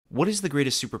What is the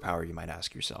greatest superpower, you might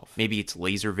ask yourself? Maybe it's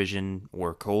laser vision,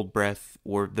 or cold breath,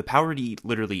 or the power to eat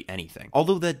literally anything.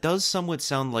 Although that does somewhat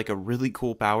sound like a really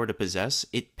cool power to possess,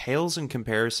 it pales in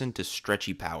comparison to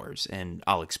stretchy powers, and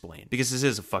I'll explain. Because this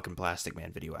is a fucking Plastic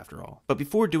Man video after all. But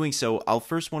before doing so, I'll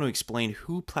first want to explain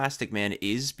who Plastic Man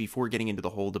is before getting into the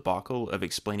whole debacle of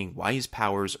explaining why his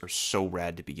powers are so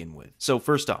rad to begin with. So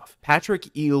first off,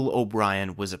 Patrick Eel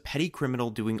O'Brien was a petty criminal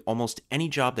doing almost any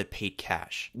job that paid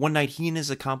cash. One night he and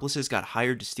his accomplices got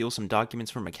hired to steal some documents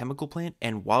from a chemical plant,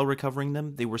 and while recovering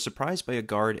them, they were surprised by a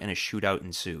guard and a shootout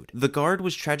ensued. The guard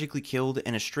was tragically killed,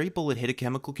 and a stray bullet hit a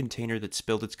chemical container that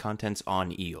spilled its contents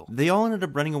on Eel. They all ended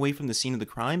up running away from the scene of the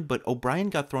crime, but O'Brien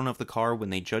got thrown off the car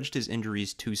when they judged his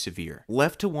injuries too severe.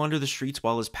 Left to wander the streets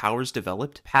while his powers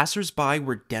developed, passers-by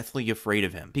were deathly afraid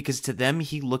of him, because to them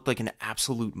he looked like an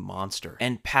absolute monster.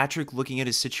 And Patrick, looking at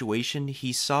his situation,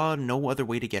 he saw no other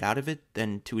way to get out of it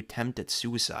than to attempt at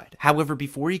suicide. However,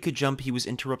 before he could jump, he was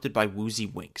interrupted by Woozy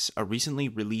Winks, a recently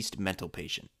released mental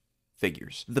patient.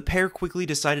 Figures. The pair quickly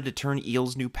decided to turn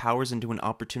Eel's new powers into an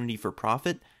opportunity for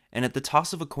profit, and at the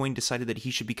toss of a coin decided that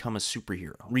he should become a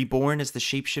superhero. Reborn as the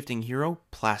shape-shifting hero,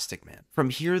 Plastic Man. From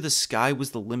here, the sky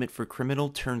was the limit for criminal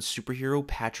turned superhero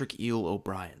Patrick Eel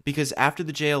O'Brien. Because after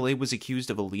the JLA was accused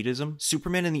of elitism,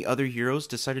 Superman and the other heroes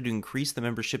decided to increase the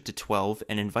membership to 12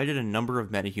 and invited a number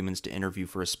of metahumans to interview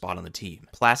for a spot on the team,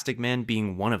 Plastic Man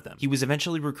being one of them. He was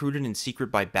eventually recruited in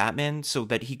secret by Batman so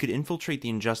that he could infiltrate the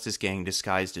Injustice gang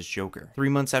disguised as Joker. 3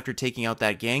 months after taking out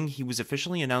that gang, he was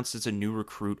officially announced as a new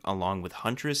recruit along with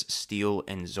Huntress, Steel,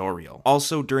 and Zoriel.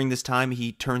 Also, during this time,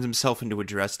 he turns himself into a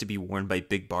dress to be worn by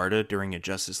Big Barda during a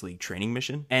Justice League training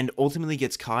mission, and ultimately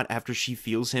gets caught after she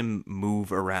feels him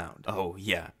move around. Oh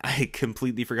yeah, I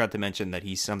completely forgot to mention that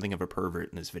he's something of a pervert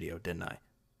in this video, didn't I?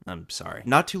 I'm sorry.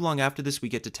 Not too long after this, we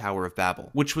get to Tower of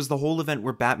Babel, which was the whole event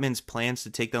where Batman's plans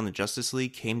to take down the Justice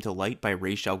League came to light by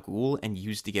Ra's al Ghul and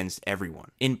used against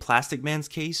everyone. In Plastic Man's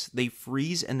case, they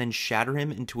freeze and then shatter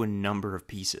him into a number of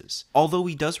pieces. Although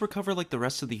he does recover like the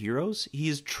rest of the heroes, he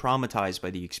is traumatized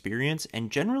by the experience and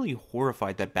generally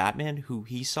horrified that Batman, who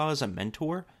he saw as a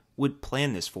mentor, would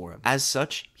plan this for him. As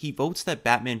such, he votes that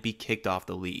Batman be kicked off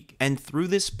the league. And through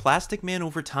this, Plastic Man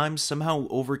over time somehow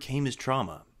overcame his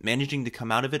trauma, managing to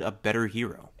come out of it a better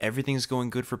hero. Everything's going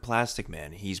good for Plastic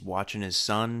Man. He's watching his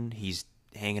son, he's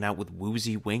hanging out with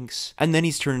Woozy Winks, and then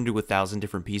he's turned into 1,000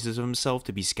 different pieces of himself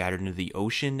to be scattered into the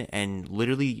ocean and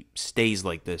literally stays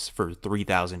like this for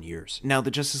 3,000 years. Now, the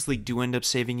Justice League do end up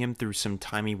saving him through some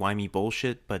timey-wimey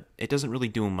bullshit, but it doesn't really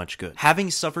do him much good.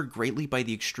 Having suffered greatly by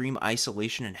the extreme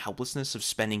isolation and helplessness of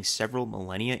spending several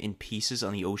millennia in pieces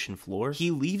on the ocean floor,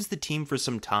 he leaves the team for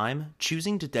some time,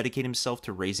 choosing to dedicate himself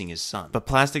to raising his son. But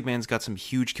Plastic Man's got some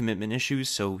huge commitment issues,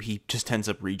 so he just ends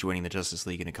up rejoining the Justice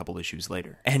League in a couple issues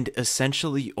later. And essentially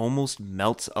almost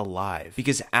melts alive,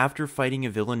 because after fighting a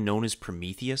villain known as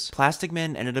Prometheus, Plastic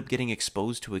Man ended up getting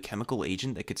exposed to a chemical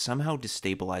agent that could somehow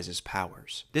destabilize his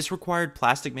powers. This required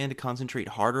Plastic Man to concentrate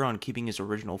harder on keeping his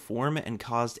original form and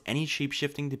caused any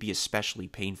shapeshifting to be especially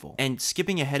painful. And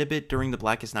skipping ahead a bit, during the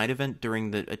Blackest Night event, during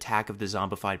the attack of the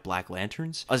zombified Black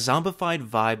Lanterns, a zombified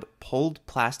vibe pulled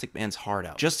Plastic Man's heart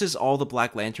out, just as all the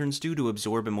Black Lanterns do to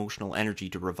absorb emotional energy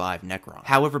to revive Necron.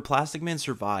 However, Plastic Man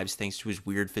survives thanks to his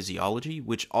weird physiology,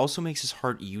 which also makes his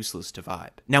heart useless to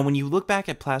vibe. Now, when you look back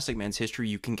at Plastic Man's history,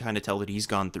 you can kind of tell that he's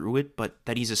gone through it, but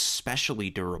that he's especially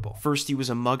durable. First, he was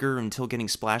a mugger until getting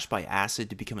splashed by acid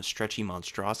to become a stretchy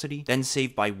monstrosity, then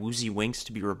saved by Woozy Winks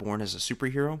to be reborn as a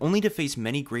superhero, only to face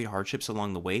many great hardships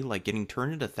along the way, like getting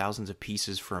turned into thousands of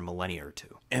pieces for a millennia or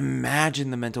two.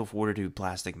 Imagine the mental fortitude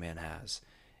Plastic Man has.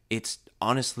 It's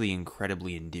honestly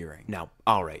incredibly endearing. Now,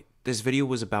 alright. This video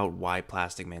was about why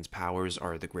Plastic Man's powers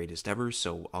are the greatest ever,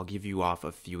 so I'll give you off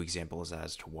a few examples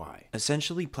as to why.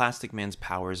 Essentially, Plastic Man's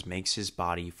powers makes his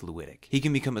body fluidic. He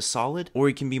can become a solid, or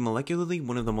he can be molecularly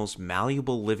one of the most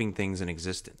malleable living things in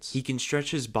existence. He can stretch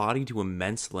his body to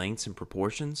immense lengths and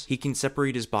proportions. He can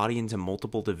separate his body into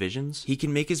multiple divisions. He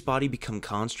can make his body become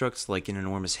constructs like an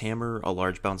enormous hammer, a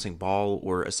large bouncing ball,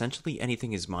 or essentially anything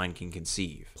his mind can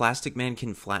conceive. Plastic Man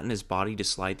can flatten his body to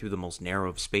slide through the most narrow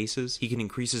of spaces. He can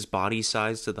increase his body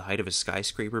size to the height of a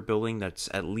skyscraper building that's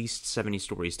at least 70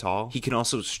 stories tall. He can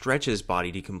also stretch his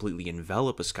body to completely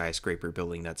envelop a skyscraper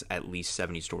building that's at least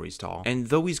 70 stories tall. And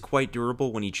though he's quite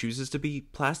durable when he chooses to be,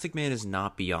 Plastic Man is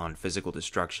not beyond physical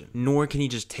destruction. Nor can he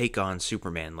just take on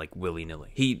Superman like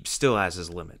willy-nilly. He still has his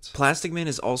limits. Plastic Man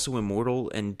is also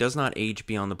immortal and does not age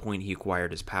beyond the point he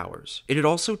acquired his powers. It'd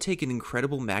also take an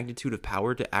incredible magnitude of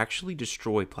power to actually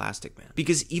destroy Plastic Man,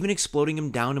 because even exploding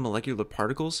him down to molecular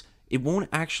particles it won't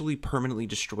actually permanently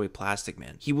destroy Plastic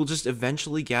Man. He will just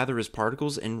eventually gather his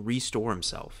particles and restore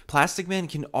himself. Plastic Man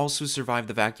can also survive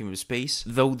the vacuum of space,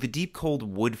 though the deep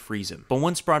cold would freeze him. But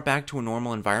once brought back to a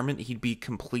normal environment, he'd be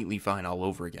completely fine all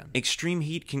over again. Extreme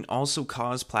heat can also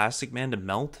cause Plastic Man to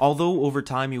melt, although over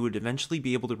time he would eventually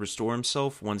be able to restore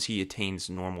himself once he attains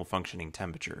normal functioning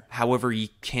temperature. However,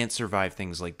 he can't survive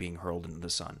things like being hurled into the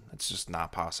sun. That's just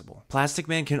not possible. Plastic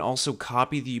Man can also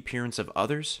copy the appearance of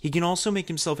others. He can also make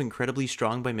himself incredibly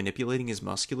strong by manipulating his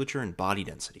musculature and body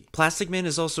density. Plastic Man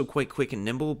is also quite quick and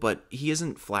nimble, but he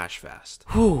isn't flash fast.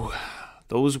 Whew.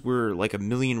 Those were like a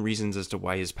million reasons as to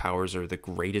why his powers are the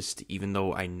greatest, even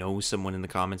though I know someone in the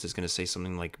comments is going to say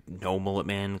something like, no,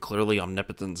 Mullet-Man, clearly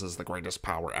omnipotence is the greatest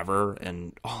power ever,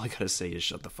 and all I gotta say is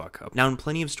shut the fuck up. Now, in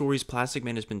plenty of stories, Plastic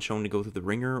Man has been shown to go through the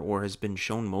ringer, or has been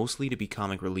shown mostly to be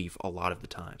comic relief a lot of the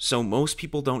time. So most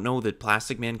people don't know that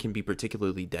Plastic Man can be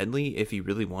particularly deadly if he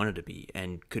really wanted to be,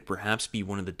 and could perhaps be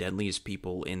one of the deadliest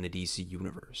people in the DC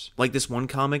universe. Like this one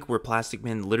comic where Plastic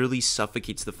Man literally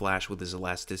suffocates the Flash with his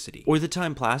elasticity, or the time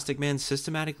Plastic Man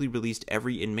systematically released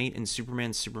every inmate in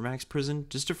Superman's Supermax prison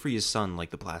just to free his son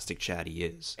like the plastic Chad he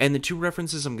is. And the two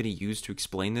references I'm going to use to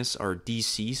explain this are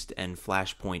Deceased and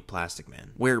Flashpoint Plastic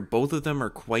Man, where both of them are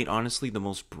quite honestly the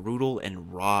most brutal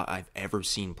and raw I've ever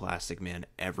seen Plastic Man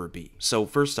ever be. So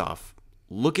first off,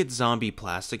 look at zombie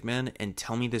Plastic Man and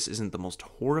tell me this isn't the most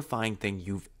horrifying thing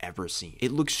you've ever seen.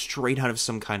 It looks straight out of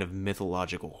some kind of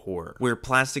mythological horror, where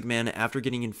Plastic Man, after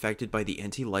getting infected by the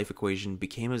anti-life equation,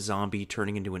 became a zombie,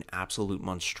 turning into an absolute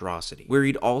monstrosity, where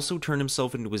he'd also turn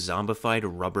himself into a zombified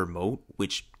rubber moat,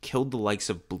 which killed the likes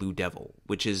of Blue Devil,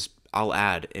 which is, I'll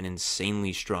add, an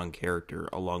insanely strong character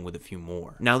along with a few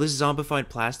more. Now, this zombified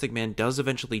Plastic Man does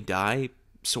eventually die,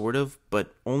 sort of,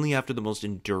 but only after the most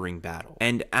enduring battle.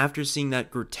 And after seeing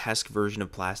that grotesque version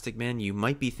of Plastic Man, you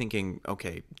might be thinking,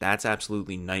 okay, that's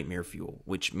absolutely nightmare fuel,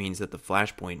 which means that the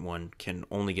Flashpoint one can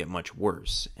only get much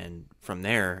worse, and from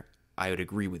there, I would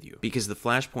agree with you, because the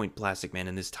Flashpoint Plastic Man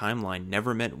in this timeline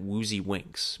never met woozy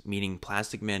winks, meaning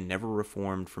Plastic Man never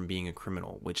reformed from being a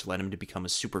criminal, which led him to become a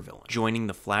supervillain, joining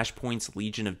the Flashpoint's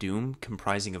Legion of Doom,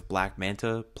 comprising of Black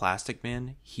Manta, Plastic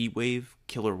Man, Heatwave,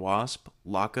 Killer Wasp,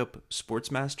 Lockup,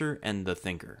 Sportsmaster, and the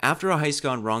Thinker. After a heist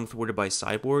gone wrong thwarted by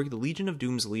Cyborg, the Legion of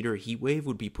Doom's leader Heatwave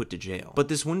would be put to jail. But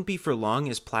this wouldn't be for long,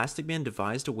 as Plastic Man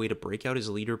devised a way to break out his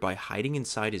leader by hiding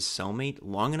inside his cellmate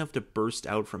long enough to burst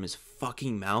out from his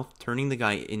fucking mouth, turning the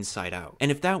guy inside out. And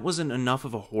if that wasn't enough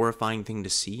of a horrifying thing to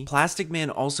see, Plastic Man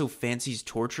also fancies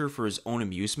torture for his own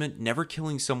amusement, never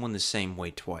killing someone the same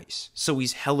way twice. So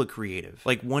he's hella creative.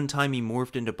 Like one time he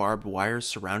morphed into barbed wire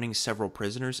surrounding several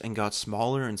prisoners and got smaller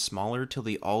and smaller till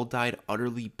they all died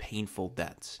utterly painful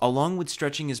deaths, along with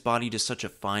stretching his body to such a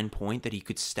fine point that he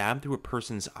could stab through a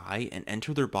person's eye and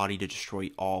enter their body to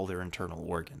destroy all their internal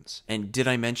organs. And did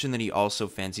I mention that he also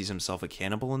fancies himself a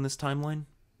cannibal in this timeline?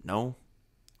 No?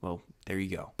 Well, there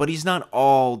you go. But he's not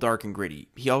all dark and gritty.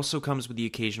 He also comes with the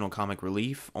occasional comic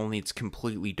relief, only it's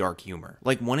completely dark humor.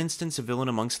 Like one instance, a villain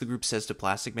amongst the group says to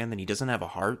Plastic Man that he doesn't have a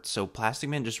heart, so Plastic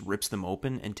Man just rips them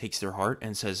open and takes their heart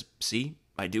and says, "See?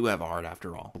 I do have a heart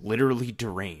after all." Literally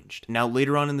deranged. Now,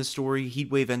 later on in the story,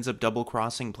 Heatwave ends up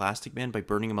double-crossing Plastic Man by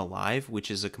burning him alive, which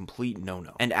is a complete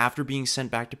no-no. And after being sent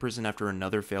back to prison after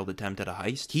another failed attempt at a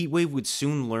heist, Heatwave would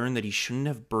soon learn that he shouldn't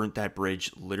have burnt that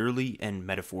bridge literally and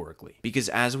metaphorically. Because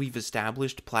as we've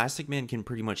established, Plastic Man can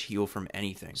pretty much heal from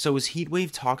anything. So as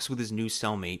Heatwave talks with his new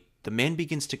cellmate, the man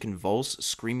begins to convulse,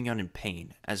 screaming out in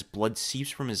pain, as blood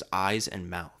seeps from his eyes and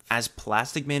mouth. As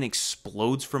Plastic Man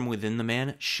explodes from within the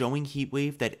man, showing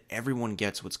Heatwave that everyone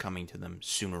gets what's coming to them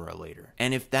sooner or later.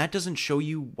 And if that doesn't show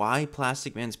you why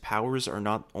Plastic Man's powers are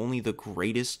not only the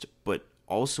greatest, but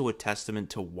also a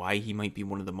testament to why he might be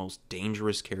one of the most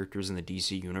dangerous characters in the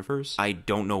DC universe, I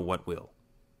don't know what will.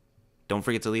 Don't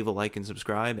forget to leave a like and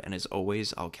subscribe, and as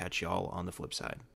always, I'll catch y'all on the flip side.